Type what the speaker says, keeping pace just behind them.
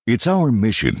It's our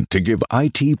mission to give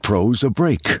IT pros a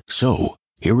break. So,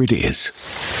 here it is.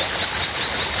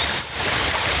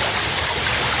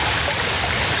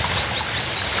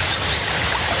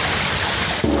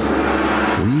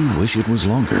 We wish it was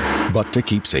longer, but to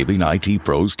keep saving IT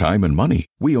pros time and money,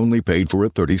 we only paid for a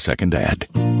 30-second ad.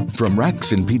 From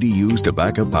racks and PDUs to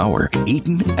backup power,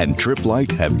 Eaton and Trip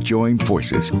Light have joined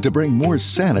forces to bring more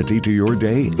sanity to your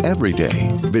day every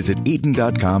day. Visit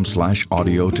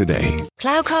eaton.com/audio today.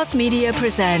 Cloudcast Media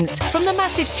presents from the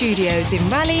massive studios in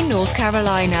Raleigh, North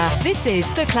Carolina. This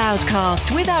is the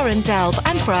Cloudcast with Aaron Delp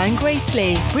and Brian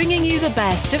Gracely, bringing you the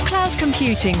best of cloud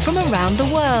computing from around the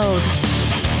world.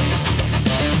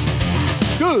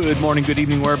 Good morning, good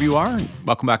evening, wherever you are.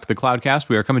 Welcome back to the Cloudcast.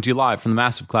 We are coming to you live from the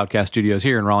massive Cloudcast studios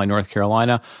here in Raleigh, North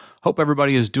Carolina. Hope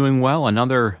everybody is doing well.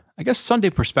 Another, Sunday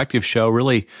perspective show,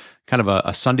 really kind of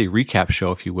a Sunday recap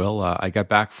show, if you will. I got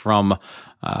back from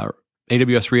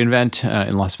AWS reInvent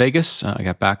in Las Vegas. I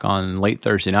got back on late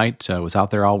Thursday night. Was out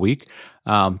there all week.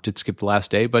 Did skip the last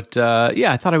day. But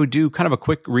I thought I would do kind of a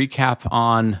quick recap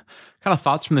on kind of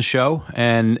thoughts from the show.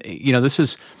 And, this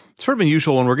is sort of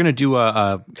unusual when we're going to do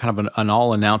a kind of an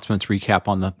all announcements recap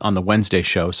on the Wednesday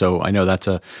show. So I know that's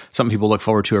something people look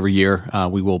forward to every year.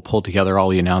 We will pull together all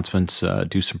the announcements,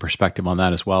 do some perspective on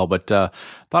that as well. But thought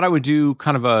I would do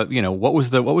kind of what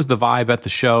was the vibe at the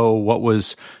show? What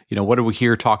was what did we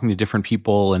hear talking to different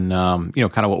people, and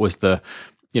kind of what was the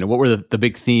what were the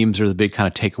big themes or the big kind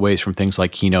of takeaways from things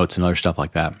like keynotes and other stuff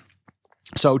like that.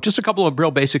 So just a couple of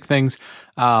real basic things,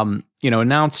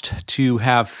 announced to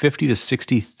have 50 to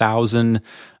 60,000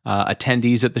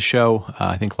 attendees at the show.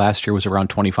 I think last year was around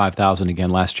 25,000. Again,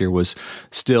 last year was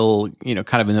still,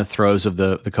 kind of in the throes of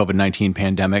the COVID-19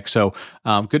 pandemic. So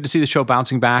good to see the show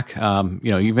bouncing back.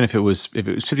 Even if it was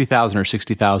 50,000 or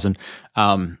 60,000,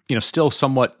 still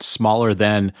somewhat smaller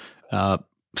than some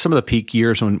of the peak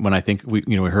years when I think we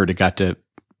heard it got to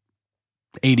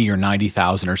 80 or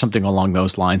 90,000 or something along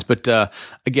those lines. But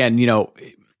again,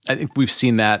 I think we've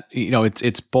seen that,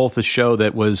 it's both a show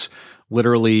that was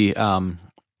literally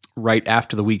right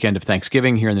after the weekend of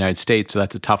Thanksgiving here in the United States. So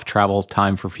that's a tough travel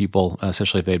time for people,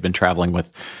 especially if they've been traveling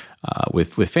with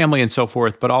family and so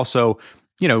forth. But also,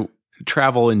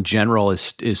 travel in general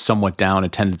is somewhat down.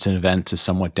 Attendance in events is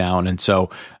somewhat down. And so,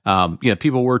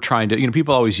 people were trying to,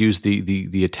 people always use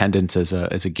the attendance as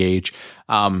a gauge.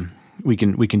 We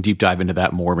can deep dive into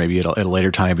that more maybe at a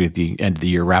later time, maybe at the end of the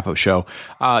year wrap-up show.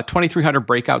 2,300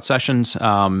 breakout sessions.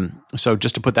 So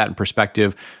just to put that in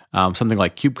perspective, something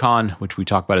like KubeCon, which we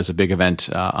talk about as a big event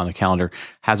on the calendar,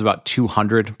 has about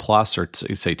 200 plus, or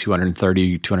say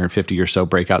 230, 250 or so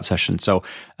breakout sessions. So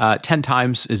 10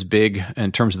 times as big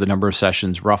in terms of the number of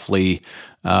sessions, roughly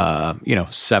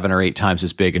 7 or 8 times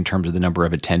as big in terms of the number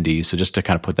of attendees. So just to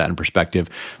kind of put that in perspective.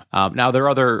 Now there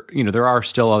are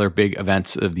still other big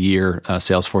events of the year.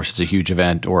 Salesforce is a huge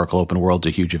event. Oracle Open World's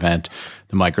a huge event.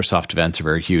 The Microsoft events are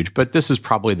very huge, but this is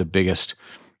probably the biggest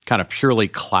kind of purely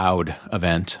cloud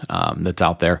event that's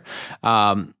out there.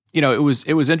 It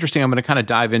was interesting. I'm going to kind of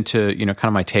dive into, kind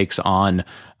of my takes on,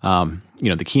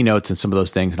 the keynotes and some of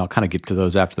those things, and I'll kind of get to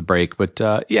those after the break. But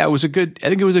I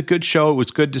think it was a good show. It was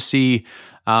good to see,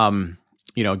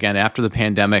 again, after the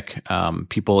pandemic,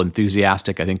 people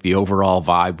enthusiastic. I think the overall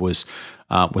vibe was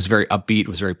very upbeat,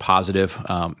 was very positive.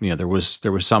 There was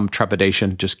some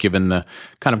trepidation just given the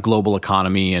kind of global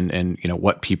economy and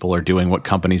what people are doing, what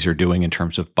companies are doing in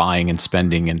terms of buying and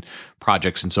spending and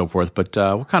projects and so forth. But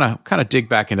we'll kind of dig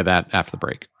back into that after the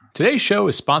break. Today's show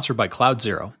is sponsored by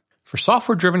CloudZero. For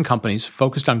software-driven companies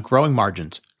focused on growing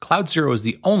margins, CloudZero is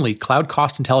the only cloud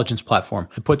cost intelligence platform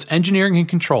that puts engineering in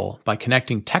control by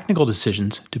connecting technical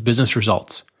decisions to business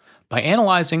results. By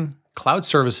analyzing cloud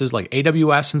services like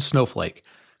AWS and Snowflake,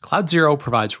 CloudZero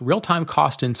provides real-time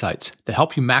cost insights that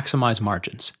help you maximize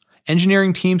margins.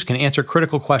 Engineering teams can answer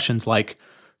critical questions like,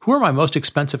 who are my most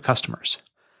expensive customers?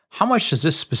 How much does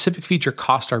this specific feature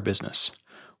cost our business?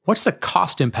 What's the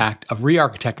cost impact of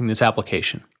re-architecting this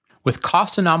application? With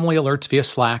cost anomaly alerts via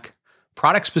Slack,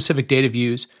 product-specific data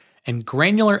views, and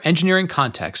granular engineering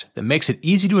context that makes it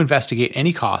easy to investigate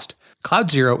any cost,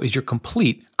 CloudZero is your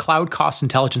complete cloud cost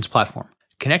intelligence platform,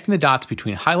 connecting the dots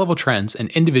between high-level trends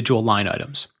and individual line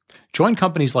items. Join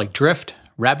companies like Drift,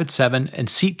 Rapid7, and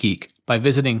SeatGeek by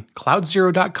visiting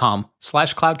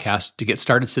cloudzero.com/cloudcast to get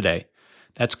started today.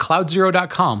 That's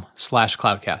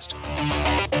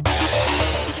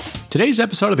cloudzero.com/cloudcast. Today's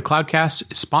episode of the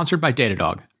Cloudcast is sponsored by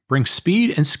Datadog. Bring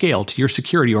speed and scale to your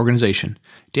security organization.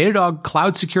 Datadog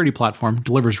Cloud Security Platform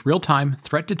delivers real-time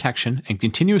threat detection and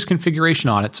continuous configuration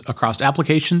audits across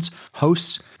applications,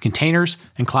 hosts, containers,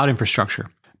 and cloud infrastructure.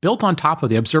 Built on top of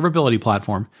the observability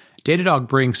platform, Datadog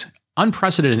brings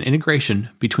Unprecedented integration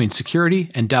between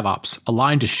security and DevOps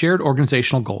aligned to shared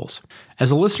organizational goals.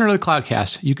 As a listener to the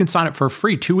Cloudcast, you can sign up for a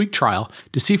free 2-week trial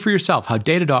to see for yourself how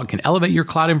Datadog can elevate your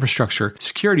cloud infrastructure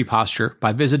security posture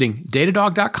by visiting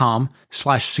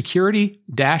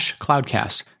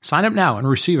datadog.com/security-cloudcast. Sign up now and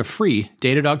receive a free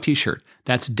Datadog t-shirt.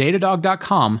 That's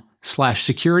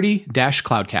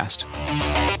datadog.com/security-cloudcast.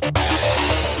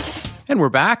 And we're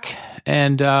back.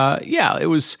 And it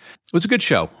was a good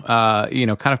show.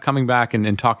 Kind of coming back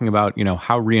and talking about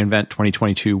how reInvent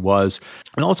 2022 was.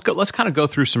 And let's kind of go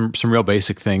through some real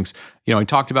basic things. We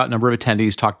talked about number of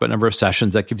attendees, talked about number of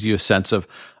sessions. That gives you a sense of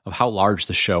how large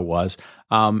the show was.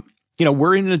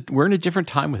 We're in a different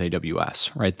time with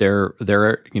AWS, right? They're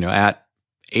at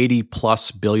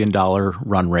 $80+ billion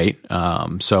run rate.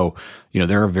 So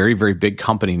they're a very, very big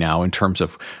company now in terms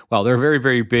of, they're a very,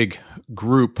 very big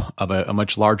group of a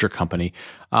much larger company.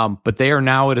 But they are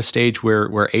now at a stage where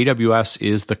AWS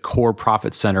is the core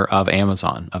profit center of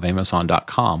Amazon, of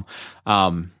Amazon.com.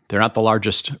 They're not the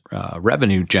largest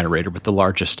revenue generator, but the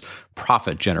largest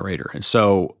profit generator. And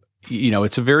so,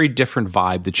 it's a very different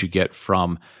vibe that you get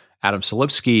from Adam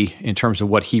Selipsky in terms of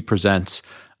what he presents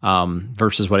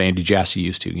versus what Andy Jassy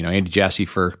used to. Andy Jassy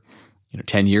for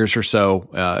 10 years or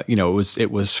so,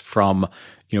 it was from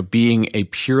being a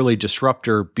purely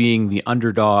disruptor, being the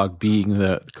underdog, being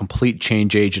the complete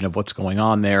change agent of what's going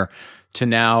on there, to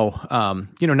now,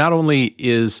 not only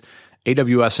is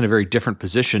AWS in a very different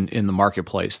position in the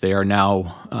marketplace, they are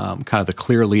now kind of the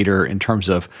clear leader in terms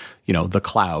of the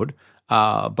cloud,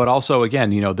 but also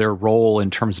again, their role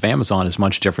in terms of Amazon is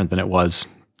much different than it was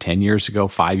 10 years ago,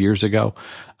 5 years ago.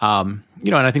 And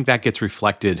I think that gets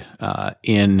reflected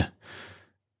in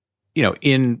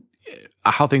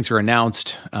how things are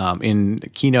announced in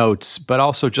keynotes, but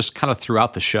also just kind of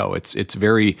throughout the show. It's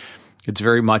very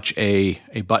much a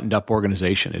buttoned up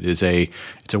organization. It's a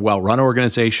well-run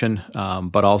organization,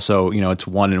 but also, it's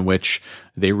one in which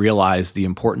they realize the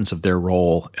importance of their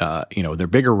role, their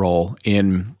bigger role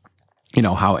in,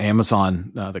 how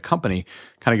Amazon, the company,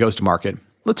 kind of goes to market.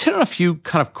 Let's hit on a few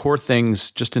kind of core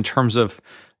things just in terms of,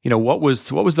 what was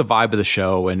the vibe of the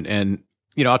show. And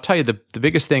I'll tell you the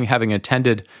biggest thing, having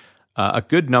attended a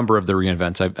good number of the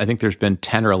reInvents. I think there's been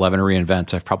 10 or 11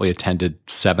 reInvents. I've probably attended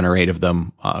 7 or 8 of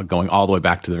them, going all the way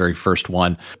back to the very first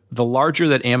one. The larger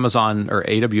that Amazon or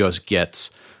AWS gets,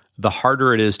 the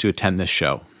harder it is to attend this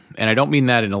show. And I don't mean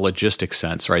that in a logistics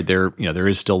sense, right? There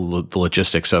is still the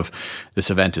logistics of this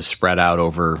event is spread out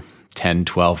over 10,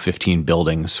 12, 15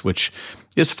 buildings, which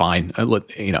is fine.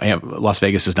 Las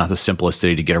Vegas is not the simplest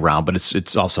city to get around, but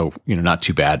it's also, not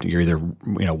too bad. You're either,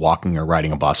 walking or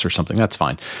riding a bus or something. That's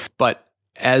fine. But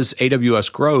as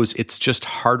AWS grows, it's just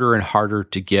harder and harder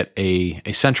to get a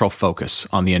central focus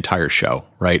on the entire show,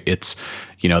 right? It's,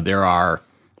 there are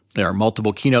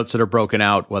multiple keynotes that are broken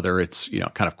out, whether it's,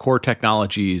 kind of core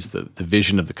technologies, the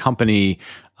vision of the company,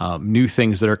 new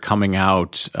things that are coming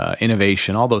out,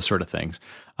 innovation, all those sort of things.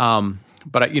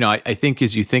 But I think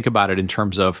as you think about it in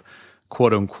terms of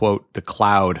quote unquote the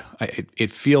cloud,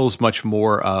 it feels much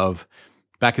more of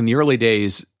back in the early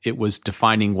days. It was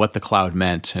defining what the cloud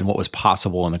meant and what was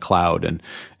possible in the cloud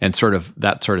and sort of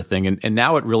that sort of thing. And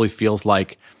now it really feels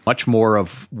like much more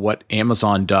of what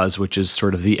Amazon does, which is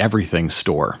sort of the everything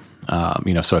store.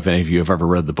 So if any of you have ever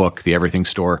read the book, The Everything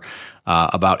Store,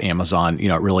 about Amazon,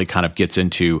 it really kind of gets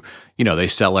into, they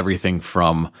sell everything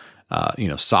from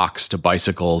socks to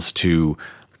bicycles to,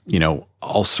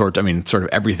 all sorts, sort of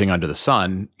everything under the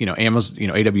sun. Amazon,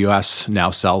 AWS now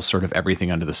sells sort of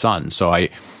everything under the sun. So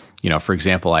for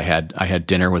example, I had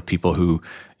dinner with people who,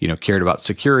 cared about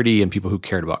security and people who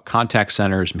cared about contact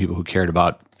centers and people who cared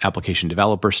about application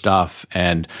developer stuff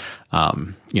and,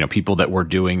 people that were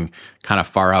doing kind of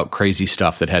far out crazy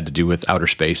stuff that had to do with outer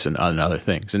space and other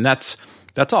things. And that's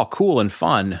all cool and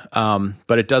fun.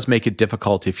 But it does make it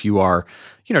difficult if you are,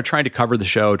 trying to cover the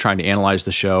show, trying to analyze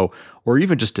the show, or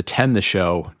even just attend the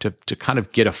show to kind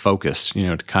of get a focus,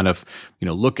 to kind of,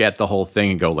 look at the whole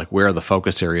thing and go like, where are the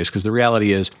focus areas? Because the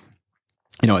reality is,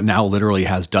 it now literally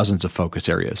has dozens of focus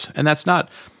areas, and that's not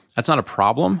a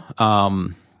problem.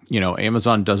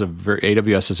 Amazon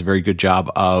AWS does a very good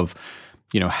job of,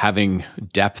 having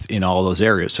depth in all those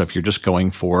areas. So if you're just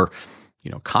going for,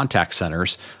 contact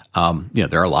centers,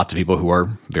 there are lots of people who are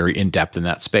very in depth in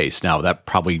that space. Now that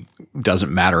probably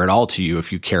doesn't matter at all to you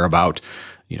if you care about,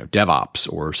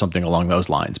 DevOps or something along those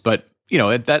lines. But,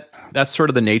 that's sort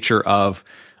of the nature of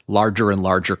larger and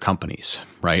larger companies,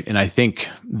 right? And I think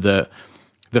the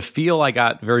feel I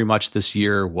got very much this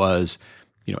year was,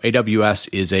 AWS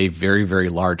is a very, very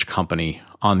large company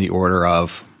on the order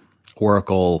of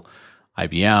Oracle,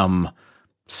 IBM,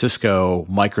 Cisco,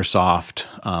 Microsoft,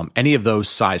 any of those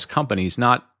size companies,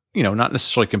 not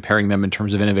necessarily comparing them in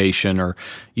terms of innovation or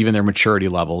even their maturity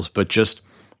levels, but just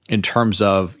in terms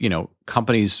of,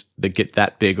 companies that get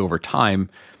that big over time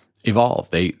evolve.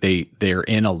 They're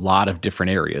in a lot of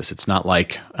different areas. It's not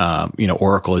like,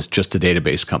 Oracle is just a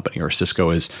database company or Cisco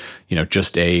is,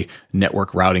 just a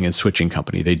network routing and switching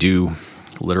company. They do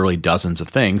literally dozens of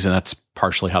things, and that's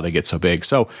partially how they get so big.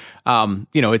 So,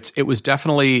 it was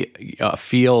definitely a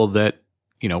feel that,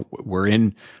 we're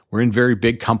in very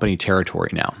big company territory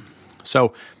now.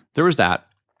 So there was that.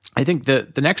 I think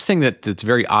the next thing that's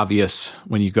very obvious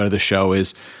when you go to the show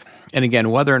is, and again,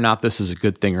 whether or not this is a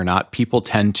good thing or not, people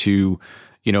tend to,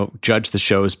 judge the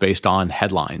shows based on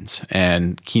headlines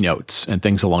and keynotes and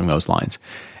things along those lines.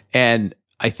 And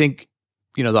I think,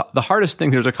 the hardest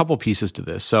thing, there's a couple pieces to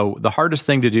this. So the hardest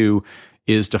thing to do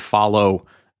is to follow,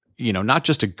 not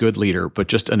just a good leader, but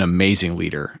just an amazing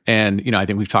leader. And, I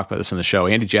think we've talked about this on the show.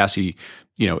 Andy Jassy,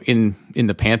 in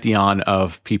the pantheon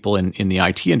of people in the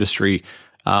IT industry,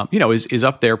 is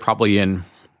up there probably in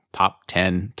top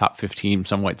 10, top 15,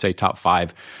 some might say top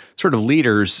 5 sort of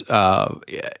leaders,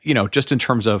 just in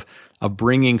terms of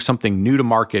bringing something new to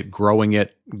market, growing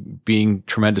it, being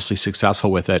tremendously successful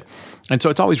with it. And so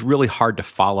it's always really hard to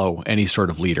follow any sort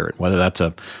of leader, whether that's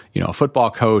a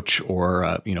football coach or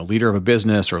a, leader of a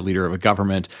business or leader of a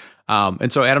government.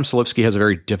 And so Adam Selipsky has a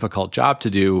very difficult job to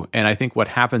do. And I think what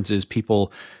happens is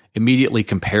people immediately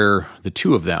compare the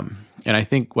two of them. And I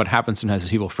think what happens sometimes is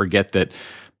people forget that,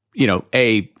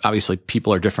 obviously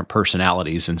people are different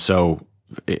personalities. And so,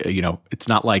 it's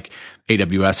not like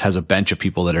AWS has a bench of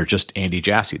people that are just Andy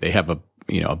Jassy. They have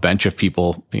a bench of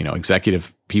people,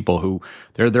 executive people who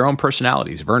they're their own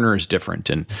personalities. Werner is different.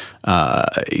 And,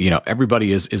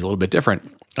 everybody is a little bit different.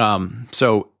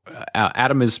 So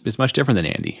Adam is much different than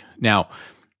Andy. Now,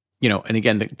 and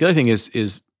again, the other thing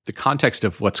is the context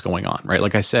of what's going on, right?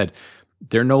 Like I said,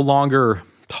 they're no longer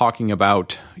talking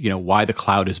about, why the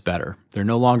cloud is better. They're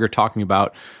no longer talking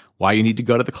about why you need to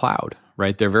go to the cloud,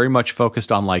 right? They're very much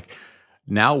focused on like,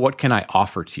 now what can I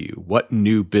offer to you? What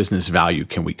new business value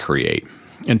can we create?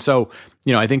 And so,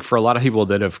 I think for a lot of people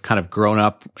that have kind of grown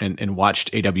up and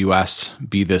watched AWS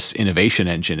be this innovation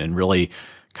engine and really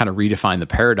kind of redefine the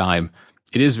paradigm,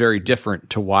 it is very different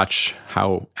to watch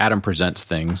how Adam presents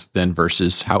things than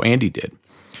versus how Andy did.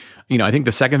 I think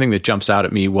the second thing that jumps out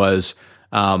at me was,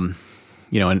 and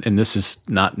this is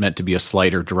not meant to be a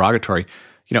slight or derogatory,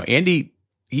 Andy,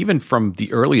 even from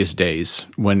the earliest days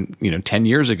when, 10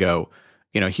 years ago,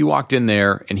 he walked in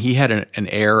there and he had an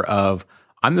air of,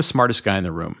 I'm the smartest guy in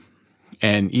the room.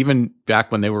 And even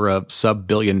back when they were a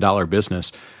sub-billion-dollar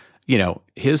business,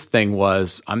 his thing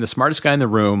was, I'm the smartest guy in the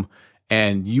room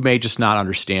and you may just not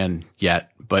understand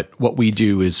yet, but what we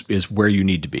do is where you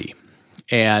need to be.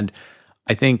 And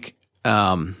I think,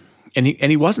 and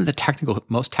he wasn't the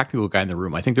most technical guy in the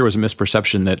room. I think there was a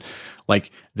misperception that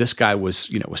like this guy was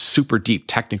super deep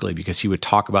technically because he would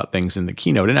talk about things in the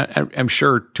keynote. And I'm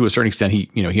sure to a certain extent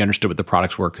he understood what the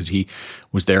products were because he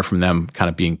was there from them kind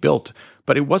of being built.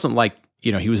 But it wasn't like,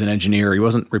 he was an engineer. He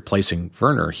wasn't replacing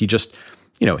Werner. He just,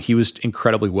 he was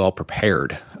incredibly well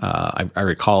prepared. I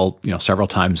recall, several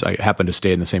times I happened to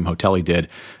stay in the same hotel he did.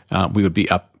 We would be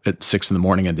up at 6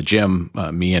 a.m. at the gym,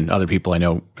 me and other people I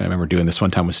know. I remember doing this one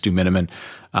time with Stu Miniman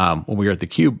when we were at the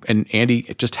Cube, and Andy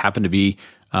just happened to be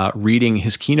reading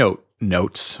his keynote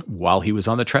notes while he was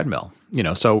on the treadmill.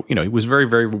 So he was very,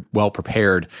 very well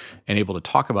prepared and able to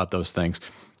talk about those things.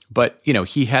 But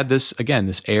he had this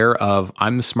air of,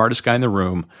 I'm the smartest guy in the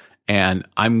room, and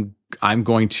I'm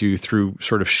going to, through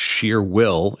sort of sheer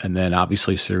will, and then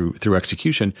obviously through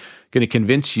execution, going to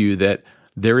convince you that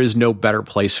there is no better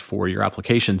place for your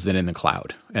applications than in the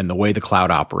cloud, and the way the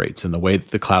cloud operates, and the way that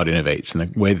the cloud innovates, and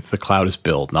the way that the cloud is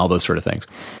built, and all those sort of things.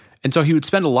 And so he would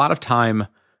spend a lot of time,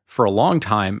 for a long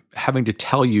time, having to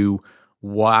tell you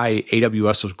why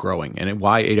AWS was growing, and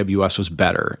why AWS was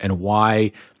better, and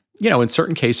why, in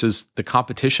certain cases, the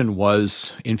competition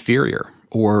was inferior,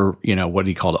 or, what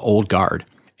he called old guard.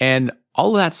 And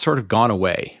all of that's sort of gone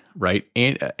away, right?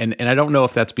 And I don't know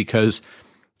if that's because,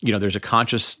 there's a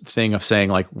conscious thing of saying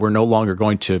like, we're no longer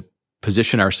going to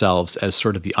position ourselves as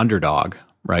sort of the underdog,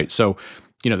 right? So,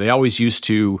 they always used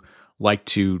to like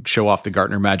to show off the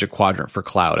Gartner Magic Quadrant for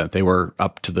cloud, and they were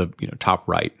up to the top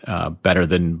right, better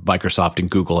than Microsoft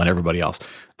and Google and everybody else.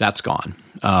 That's gone.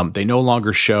 They no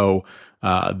longer show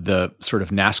the sort of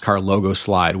NASCAR logo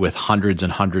slide with hundreds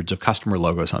and hundreds of customer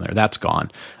logos on there. That's gone.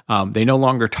 They no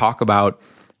longer talk about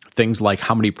things like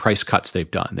how many price cuts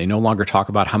they've done. They no longer talk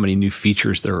about how many new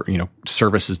features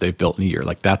services they've built in a year.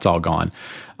 Like that's all gone.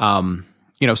 And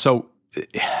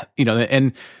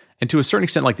And to a certain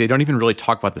extent, like they don't even really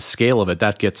talk about the scale of it.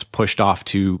 That gets pushed off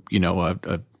to,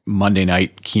 a Monday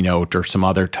night keynote or some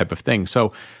other type of thing.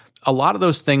 So a lot of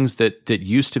those things that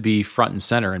used to be front and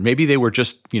center, and maybe they were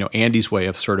just, Andy's way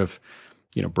of sort of,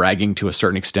 bragging to a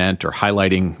certain extent or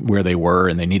highlighting where they were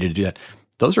and they needed to do that.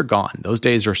 Those are gone. Those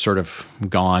days are sort of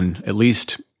gone, at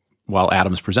least while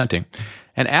Adam's presenting.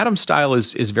 And Adam's style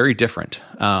is very different.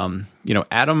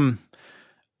 Adam,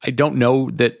 I don't know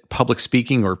that public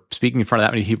speaking or speaking in front of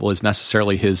that many people is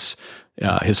necessarily his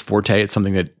forte. It's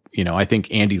something that, I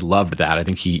think Andy loved that. I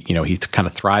think he kind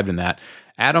of thrived in that.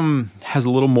 Adam has a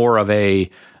little more of a,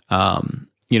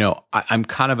 I'm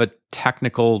kind of a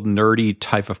technical, nerdy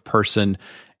type of person,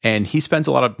 and he spends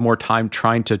a lot of more time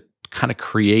trying to kind of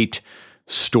create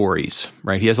stories,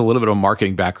 right? He has a little bit of a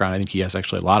marketing background. I think he has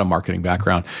actually a lot of marketing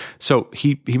background. So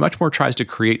he much more tries to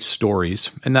create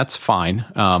stories, and that's fine.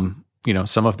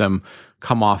 Some of them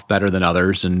come off better than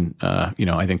others, and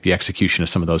I think the execution of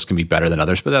some of those can be better than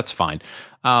others, but that's fine.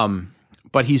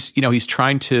 But he's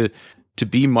trying to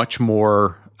be much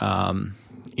more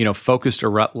focused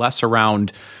or less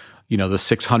around the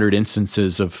 600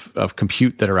 instances of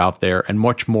compute that are out there, and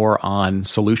much more on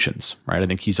solutions, right? I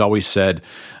think he's always said,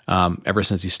 ever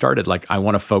since he started, like, I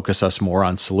want to focus us more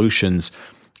on solutions.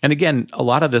 And again, a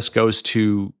lot of this goes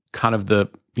to kind of the,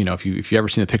 if you ever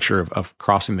seen the picture of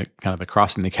crossing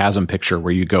the chasm picture,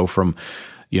 where you go from,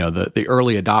 the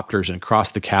early adopters and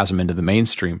cross the chasm into the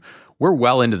mainstream. We're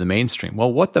well into the mainstream.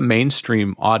 Well, what the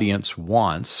mainstream audience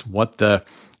wants, what the,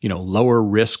 lower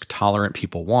risk tolerant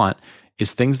people want,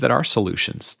 is things that are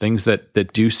solutions, things that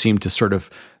do seem to sort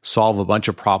of solve a bunch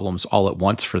of problems all at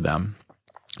once for them.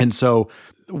 And so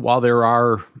while there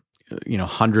are,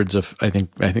 hundreds of, I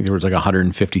think there was like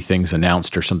 150 things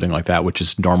announced or something like that, which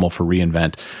is normal for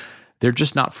reInvent, they're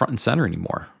just not front and center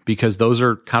anymore, because those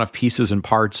are kind of pieces and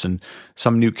parts, and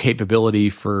some new capability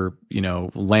for,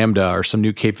 Lambda, or some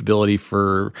new capability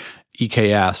for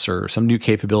EKS, or some new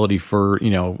capability for, a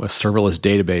serverless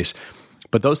database.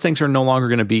 But those things are no longer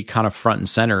going to be kind of front and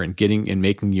center and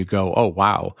making you go, oh,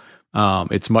 wow.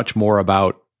 It's much more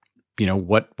about,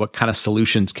 what kind of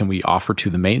solutions can we offer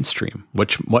to the mainstream?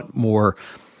 What more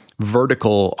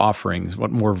vertical offerings,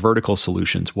 what more vertical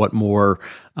solutions, what more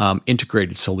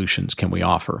integrated solutions can we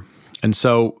offer? And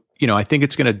so, I think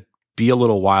it's going to be a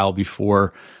little while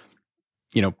before,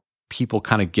 people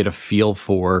kind of get a feel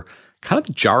for kind of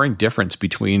the jarring difference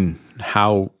between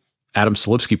how Adam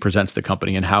Selipsky presents the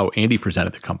company and how Andy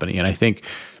presented the company. And I think,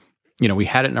 we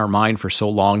had it in our mind for so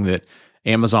long that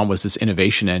Amazon was this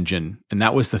innovation engine, and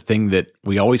that was the thing that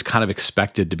we always kind of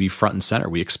expected to be front and center.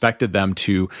 We expected them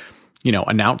to,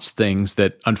 announce things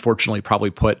that unfortunately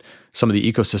probably put some of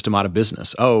the ecosystem out of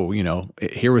business. Oh,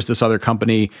 here was this other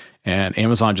company, and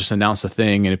Amazon just announced a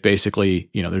thing, and it basically,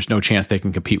 there's no chance they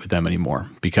can compete with them anymore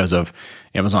because of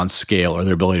Amazon's scale or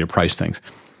their ability to price things.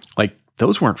 Like,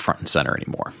 those weren't front and center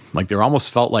anymore. Like, there almost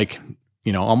felt like,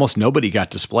 almost nobody got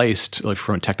displaced, like,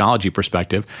 from a technology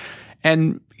perspective.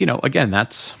 And, again,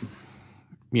 that's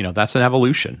an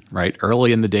evolution, right?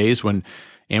 Early in the days when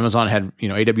Amazon had,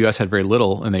 AWS had very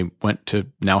little, and they went to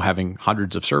now having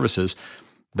hundreds of services,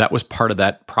 that was part of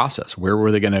that process. Where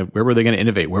were they going to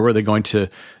innovate? Where were they going to,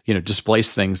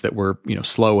 displace things that were,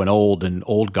 slow and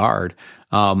old guard?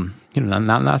 That's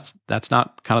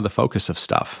not kind of the focus of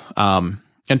stuff.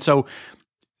 And so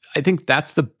I think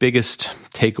that's the biggest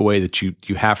takeaway that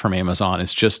you have from Amazon.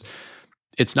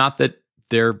 It's not that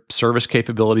their service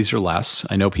capabilities are less.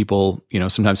 I know people,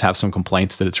 sometimes have some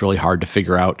complaints that it's really hard to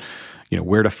figure out,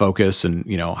 where to focus, and,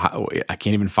 how, I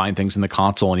can't even find things in the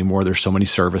console anymore. There's so many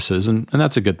services, and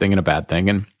that's a good thing and a bad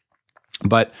thing.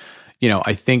 But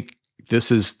I think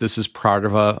this is part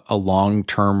of a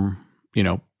long-term,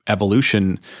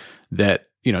 evolution that,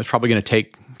 it's probably going to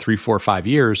take 3, 4, 5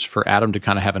 years for Adam to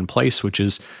kind of have in place, which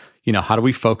is, how do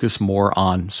we focus more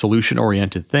on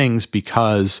solution-oriented things,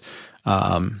 because,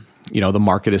 the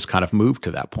market has kind of moved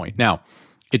to that point. Now,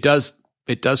 it does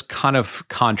kind of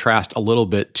contrast a little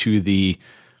bit to the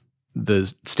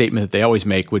statement that they always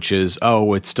make, which is,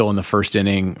 oh, it's still in the first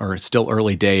inning, or it's still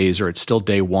early days, or it's still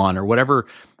day one, or whatever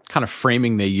kind of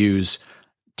framing they use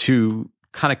to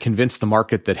kind of convince the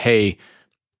market that, hey,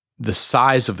 the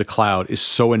size of the cloud is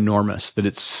so enormous that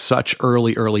it's such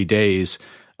early days.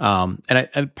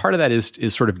 And part of that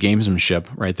is sort of gamesmanship,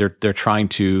 right? They're trying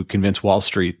to convince Wall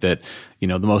Street that,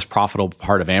 the most profitable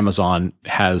part of Amazon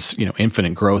has,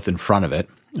 infinite growth in front of it.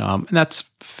 And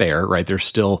that's fair, right? There's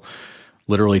still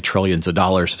literally trillions of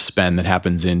dollars of spend that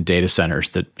happens in data centers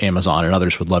that Amazon and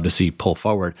others would love to see pull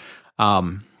forward.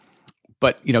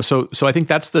 But, so I think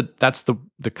that's the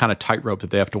kind of tightrope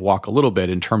that they have to walk a little bit,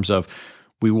 in terms of,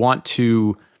 we want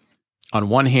to on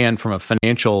one hand, from a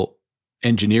financial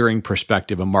engineering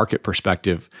perspective, a market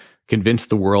perspective, convince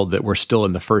the world that we're still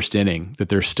in the first inning, that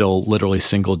there's still literally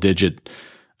single-digit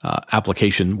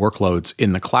application workloads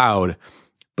in the cloud.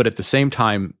 But at the same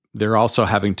time, they're also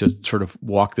having to sort of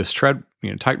walk this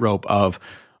tightrope of,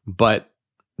 but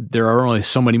there are only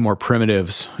so many more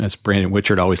primitives, as Brandon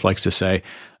Wichard always likes to say,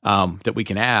 that we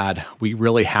can add. We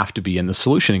really have to be in the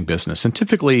solutioning business. And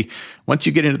typically, once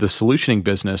you get into the solutioning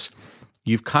business,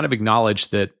 you've kind of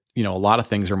acknowledged that, a lot of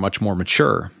things are much more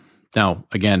mature. Now,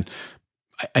 again,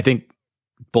 I think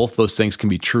both those things can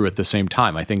be true at the same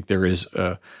time. I think there is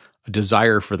a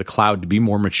desire for the cloud to be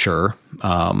more mature.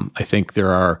 I think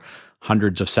there are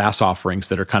hundreds of SaaS offerings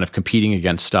that are kind of competing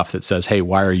against stuff that says, hey,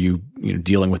 why are you,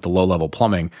 dealing with the low-level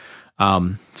plumbing?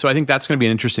 So I think that's going to be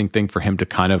an interesting thing for him to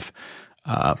kind of,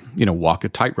 walk a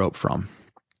tightrope from.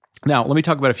 Now, let me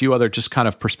talk about a few other just kind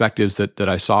of perspectives that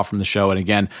I saw from the show. And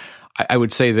again, I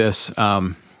would say this,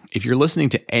 if you're listening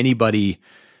to anybody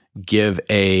give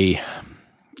a,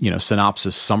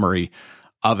 synopsis summary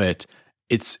of it,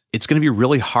 it's going to be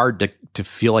really hard to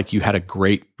feel like you had a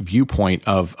great viewpoint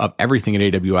of everything at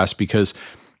AWS, because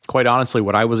quite honestly,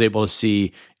 what I was able to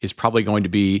see is probably going to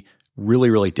be really,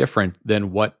 really different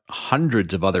than what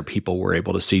hundreds of other people were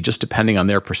able to see, just depending on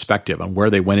their perspective, on where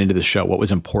they went into the show, what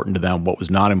was important to them, what was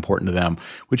not important to them,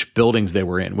 which buildings they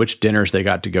were in, which dinners they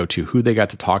got to go to, who they got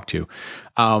to talk to.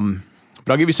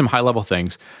 But I'll give you some high-level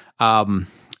things.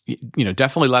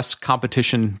 Definitely less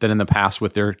competition than in the past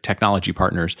with their technology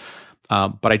partners.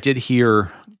 But I did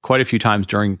hear quite a few times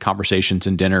during conversations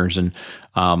and dinners and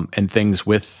things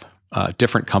with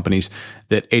different companies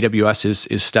that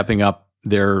AWS is stepping up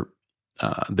their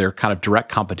kind of direct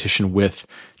competition with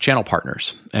channel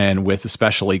partners and with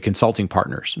especially consulting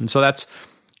partners. And so that's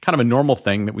kind of a normal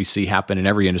thing that we see happen in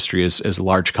every industry as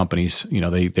large companies,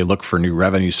 they look for new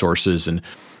revenue sources and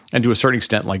to a certain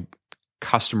extent, like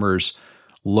customers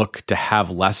look to have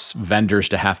less vendors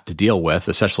to have to deal with,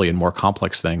 especially in more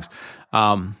complex things.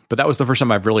 But that was the first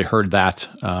time I've really heard that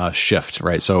shift,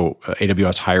 right? So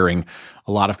AWS hiring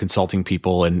a lot of consulting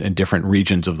people in different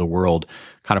regions of the world,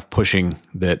 kind of pushing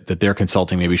that their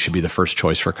consulting maybe should be the first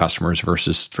choice for customers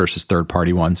versus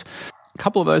third-party ones. A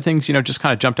couple of other things, just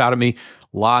kind of jumped out at me.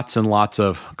 Lots and lots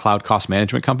of cloud cost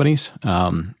management companies.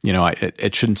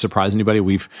 It shouldn't surprise anybody.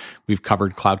 We've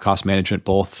covered cloud cost management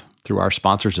both through our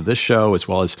sponsors of this show, as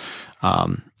well as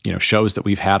shows that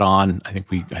we've had on. I think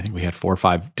we had 4 or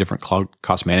 5 different cloud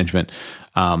cost management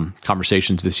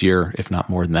conversations this year, if not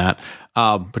more than that.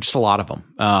 But just a lot of them.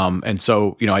 And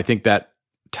so I think that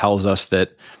tells us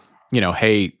that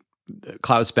hey,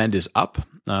 cloud spend is up,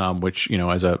 which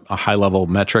as a high level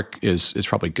metric is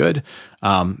probably good,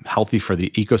 healthy for the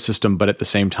ecosystem, but at the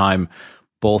same time,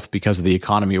 both because of the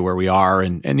economy where we are,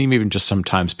 and even just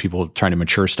sometimes people trying to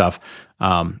mature stuff,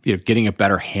 getting a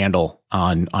better handle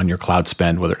on your cloud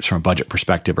spend, whether it's from a budget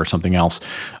perspective or something else,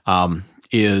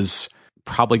 is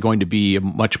probably going to be a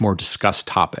much more discussed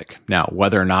topic. Now,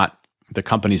 whether or not the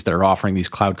companies that are offering these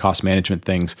cloud cost management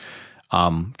things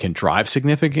can drive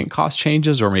significant cost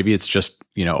changes, or maybe it's just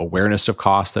awareness of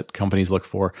cost that companies look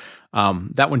for.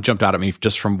 That one jumped out at me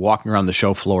just from walking around the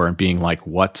show floor and being like,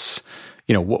 what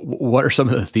are some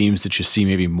of the themes that you see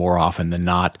maybe more often than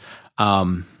not?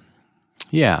 So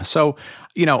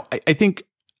I think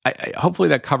hopefully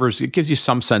that covers. It gives you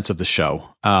some sense of the show.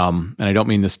 And I didn't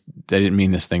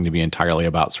mean this thing to be entirely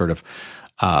about sort of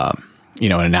an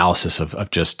analysis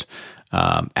of just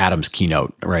Adam's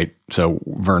keynote, right? So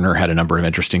Werner had a number of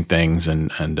interesting things,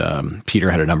 and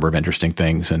Peter had a number of interesting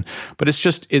things, but it's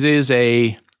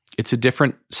a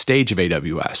different stage of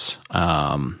AWS.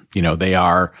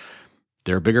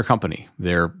 They're a bigger company.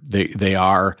 They're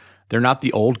not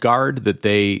the old guard that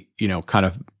they kind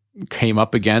of came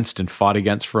up against and fought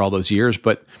against for all those years,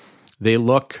 but they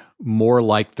look more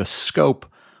like the scope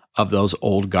of those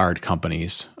old guard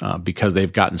companies because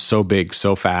they've gotten so big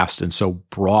so fast and so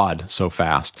broad so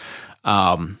fast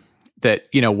that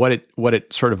what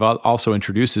it sort of also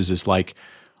introduces is like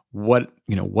what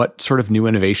sort of new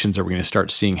innovations are we going to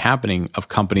start seeing happening of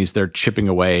companies that are chipping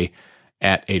away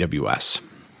at AWS.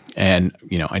 And,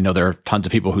 I know there are tons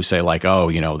of people who say like, oh,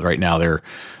 right now they're,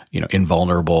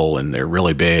 invulnerable and they're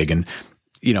really big. And,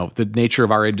 the nature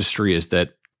of our industry is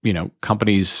that,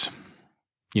 companies,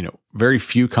 very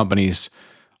few companies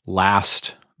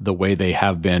last the way they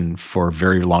have been for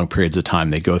very long periods of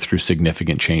time. They go through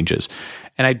significant changes.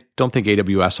 And I don't think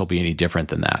AWS will be any different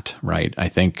than that, right? I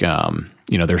think,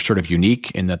 they're sort of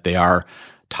unique in that they are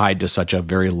tied to such a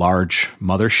very large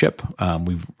mothership.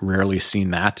 We've rarely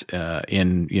seen that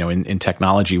in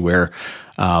technology where,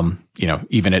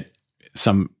 even at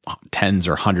some tens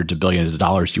or hundreds of billions of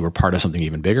dollars, you were part of something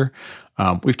even bigger.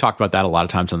 We've talked about that a lot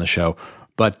of times on the show,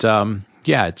 but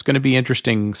yeah, it's going to be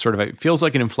interesting. Sort of, it feels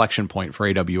like an inflection point for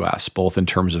AWS, both in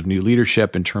terms of new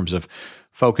leadership, in terms of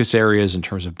focus areas, in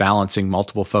terms of balancing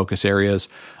multiple focus areas.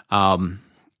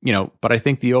 But I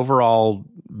think the overall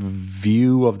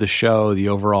view of the show, the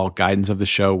overall guidance of the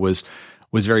show was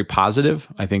very positive.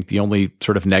 I think the only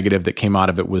sort of negative that came out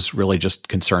of it was really just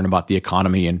concern about the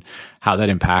economy and how that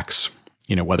impacts,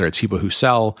 whether it's people who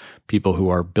sell, people who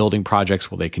are building projects,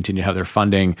 will they continue to have their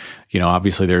funding?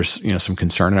 Obviously there's, some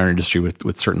concern in our industry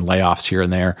with certain layoffs here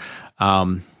and there.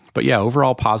 But yeah,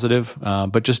 overall positive,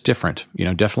 but just different,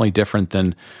 definitely different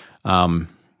than,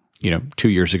 2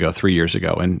 years ago, 3 years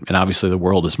ago. And obviously the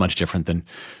world is much different than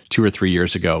 2 or 3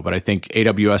 years ago. But I think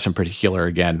AWS in particular,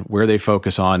 again, where they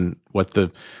focus on what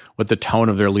the tone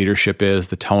of their leadership is,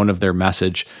 the tone of their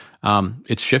message,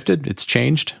 it's shifted, it's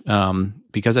changed,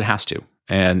 because it has to.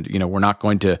 And, we're not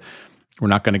going to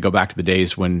go back to the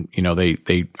days when,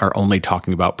 they are only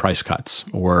talking about price cuts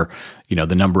or,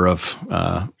 the number of,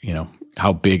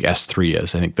 how big S3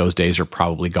 is. I think those days are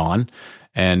probably gone.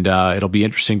 And it'll be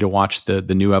interesting to watch the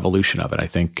new evolution of it. I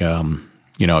think,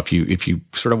 if you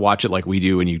sort of watch it like we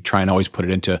do and you try and always put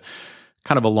it into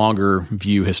kind of a longer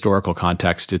view historical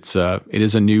context, it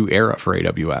is a new era for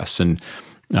AWS. And,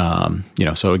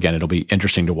 so again, it'll be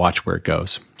interesting to watch where it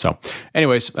goes. So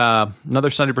anyways, another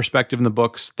Sunday perspective in the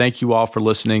books. Thank you all for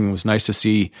listening. It was nice to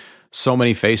see so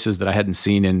many faces that I hadn't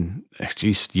seen in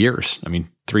years.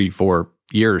 3-4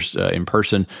 years in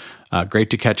person. Great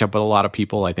to catch up with a lot of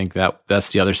people. I think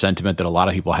that's the other sentiment that a lot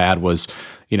of people had was,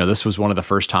 this was one of the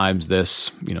first times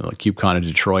this, like KubeCon in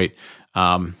Detroit,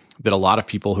 that a lot of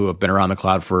people who have been around the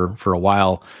cloud for a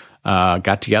while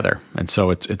got together. And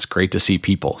so it's great to see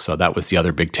people. So that was the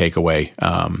other big takeaway,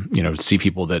 to see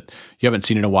people that you haven't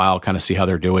seen in a while, kind of see how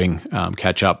they're doing,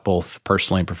 catch up both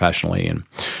personally and professionally. And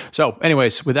so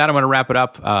anyways, with that, I'm going to wrap it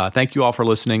up. Thank you all for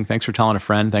listening. Thanks for telling a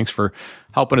friend. Thanks for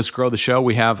helping us grow the show.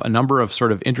 We have a number of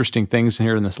sort of interesting things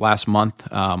here in this last month.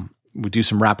 We do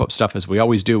some wrap up stuff as we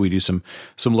always do. We do some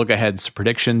look ahead, some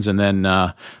predictions, and then,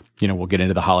 we'll get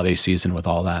into the holiday season with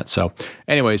all that. So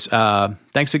anyways,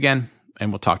 thanks again.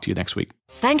 And we'll talk to you next week.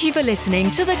 Thank you for listening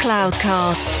to The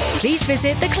Cloudcast. Please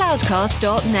visit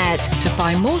thecloudcast.net to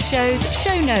find more shows,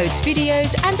 show notes,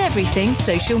 videos, and everything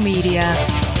social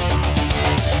media.